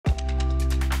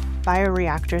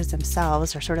Bioreactors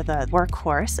themselves are sort of the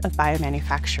workhorse of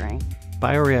biomanufacturing.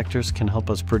 Bioreactors can help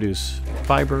us produce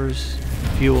fibers,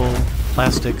 fuel,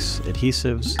 plastics,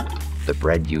 adhesives. The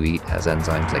bread you eat has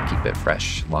enzymes that keep it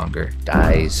fresh longer.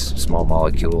 Dyes, small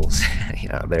molecules,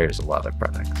 there's a lot of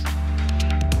products.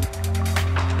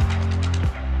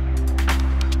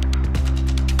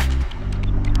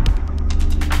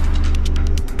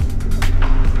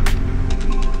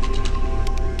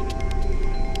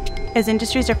 As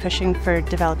industries are pushing for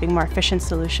developing more efficient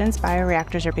solutions,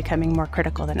 bioreactors are becoming more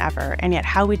critical than ever, and yet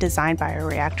how we design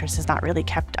bioreactors has not really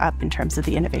kept up in terms of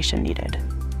the innovation needed.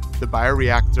 The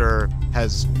bioreactor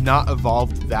has not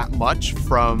evolved that much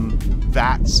from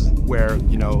vats where,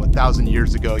 1,000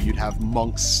 years ago you'd have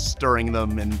monks stirring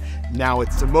them, and now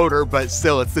it's a motor, but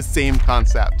still it's the same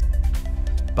concept.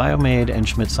 BioMADE and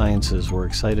Schmidt Sciences were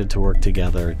excited to work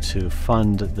together to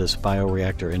fund this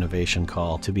bioreactor innovation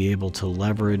call to be able to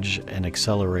leverage and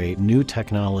accelerate new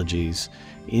technologies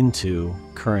into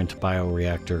current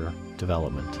bioreactor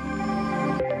development.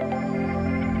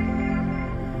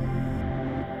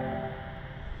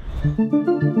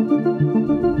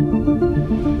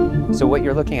 So what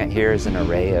you're looking at here is an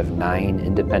array of 9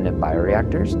 independent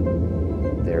bioreactors.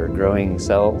 They're growing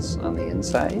cells on the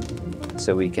inside.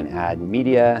 So we can add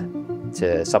media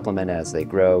to supplement as they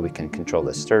grow. We can control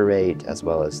the stir rate as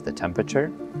well as the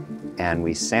temperature. And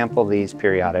we sample these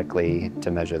periodically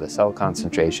to measure the cell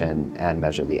concentration and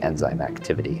measure the enzyme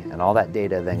activity. And all that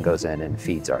data then goes in and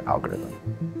feeds our algorithm.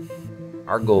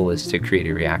 Our goal is to create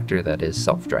a reactor that is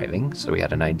self-driving. So we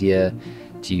had an idea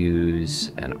to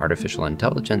use an artificial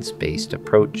intelligence-based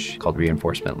approach called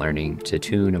reinforcement learning to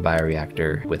tune a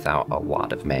bioreactor without a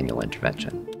lot of manual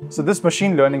intervention. So this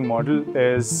machine learning model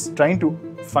is trying to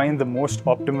find the most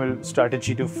optimal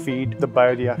strategy to feed the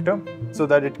bioreactor so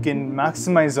that it can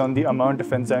maximize on the amount of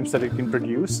enzymes that it can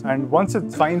produce. And once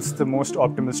it finds the most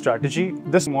optimal strategy,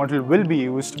 this model will be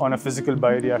used on a physical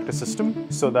bioreactor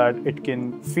system so that it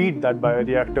can feed that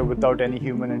bioreactor without any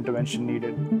human intervention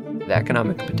needed. The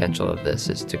economic potential of this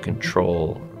is to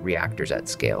control reactors at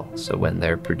scale. So when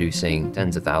they're producing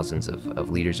tens of thousands of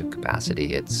liters of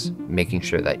capacity, it's making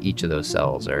sure that each of those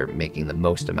cells are making the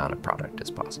most amount of product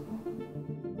as possible.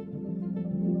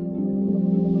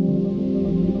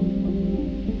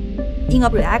 In a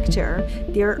reactor,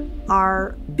 there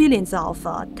are billions of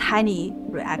tiny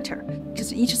reactors,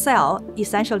 because each cell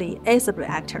essentially is a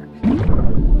reactor.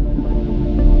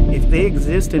 If they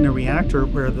exist in a reactor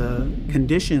where the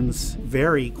conditions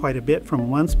vary quite a bit from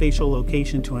one spatial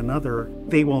location to another,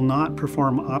 they will not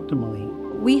perform optimally.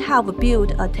 We have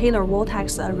built a tailored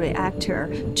vortex reactor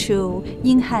to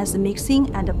enhance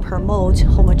mixing and promote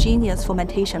homogeneous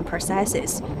fermentation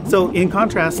processes. So in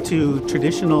contrast to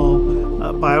traditional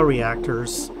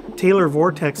bioreactors, tailored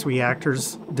vortex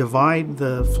reactors divide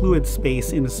the fluid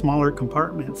space into smaller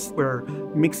compartments where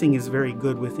mixing is very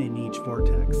good within each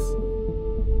vortex.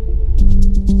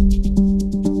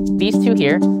 These two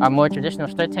here are more traditional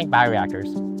stirred tank bioreactors.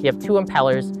 You have 2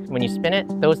 impellers. When you spin it,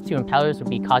 those 2 impellers would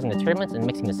be causing the turbulence and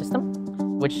mixing the system,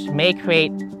 which may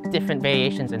create different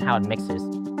variations in how it mixes.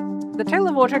 The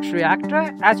tailored vortex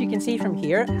reactor, as you can see from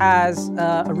here, has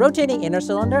a rotating inner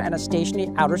cylinder and a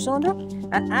stationary outer cylinder.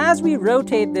 And as we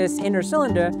rotate this inner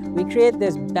cylinder, we create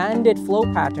this banded flow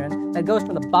pattern that goes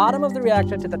from the bottom of the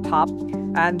reactor to the top.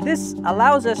 And this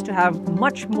allows us to have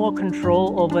much more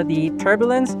control over the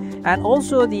turbulence and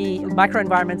also the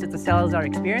microenvironments that the cells are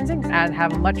experiencing, and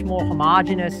have much more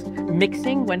homogeneous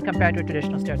mixing when compared to a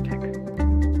traditional stirred tank.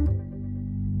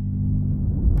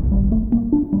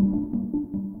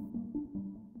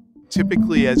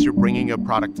 Typically, as you're bringing a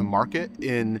product to market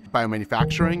in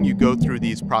biomanufacturing, you go through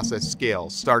these process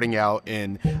scales, starting out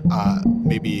in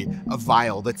maybe a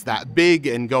vial that's that big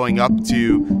and going up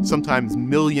to sometimes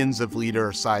millions of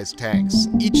liter sized tanks.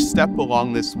 Each step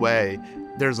along this way,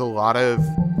 there's a lot of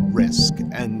risk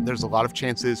and there's a lot of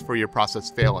chances for your process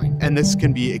failing. And this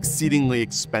can be exceedingly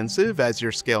expensive as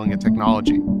you're scaling a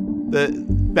technology. The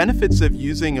benefits of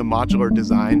using a modular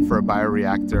design for a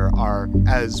bioreactor are,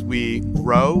 as we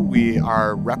grow, we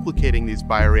are replicating these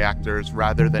bioreactors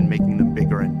rather than making them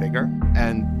bigger and bigger.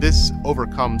 And this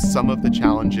overcomes some of the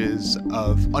challenges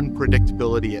of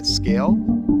unpredictability at scale.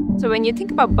 So when you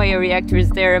think about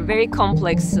bioreactors, they're a very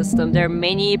complex system. There are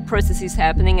many processes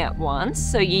happening at once.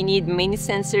 So you need many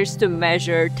sensors to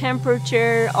measure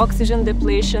temperature, oxygen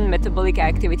depletion, metabolic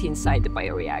activity inside the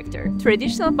bioreactor.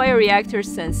 Traditional bioreactor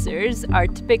sensors are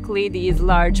typically these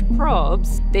large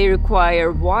probes. They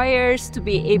require wires to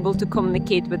be able to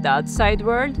communicate with the outside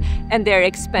world, and they're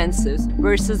expensive.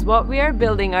 Versus what we are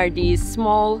building are these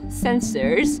small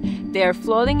sensors. They're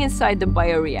floating inside the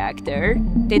bioreactor.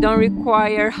 They don't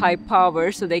require high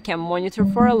power so they can monitor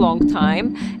for a long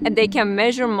time, and they can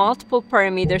measure multiple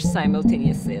parameters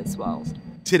simultaneously as well.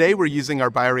 Today, we're using our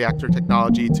bioreactor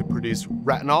technology to produce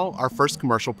retinol, our first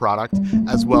commercial product,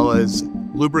 as well as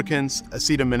lubricants,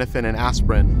 acetaminophen, and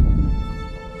aspirin.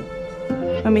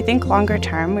 When we think longer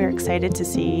term, we're excited to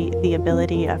see the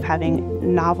ability of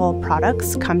having novel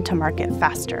products come to market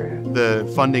faster.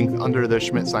 The funding under the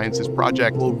Schmidt Sciences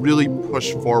project will really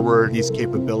push forward these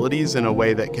capabilities in a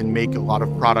way that can make a lot of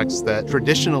products that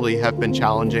traditionally have been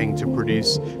challenging to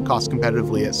produce cost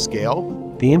competitively at scale.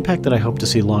 The impact that I hope to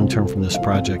see long-term from this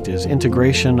project is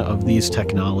integration of these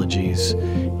technologies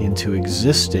into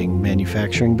existing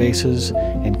manufacturing bases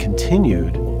and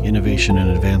continued innovation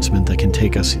and advancement that can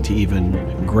take us to even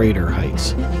greater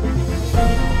heights.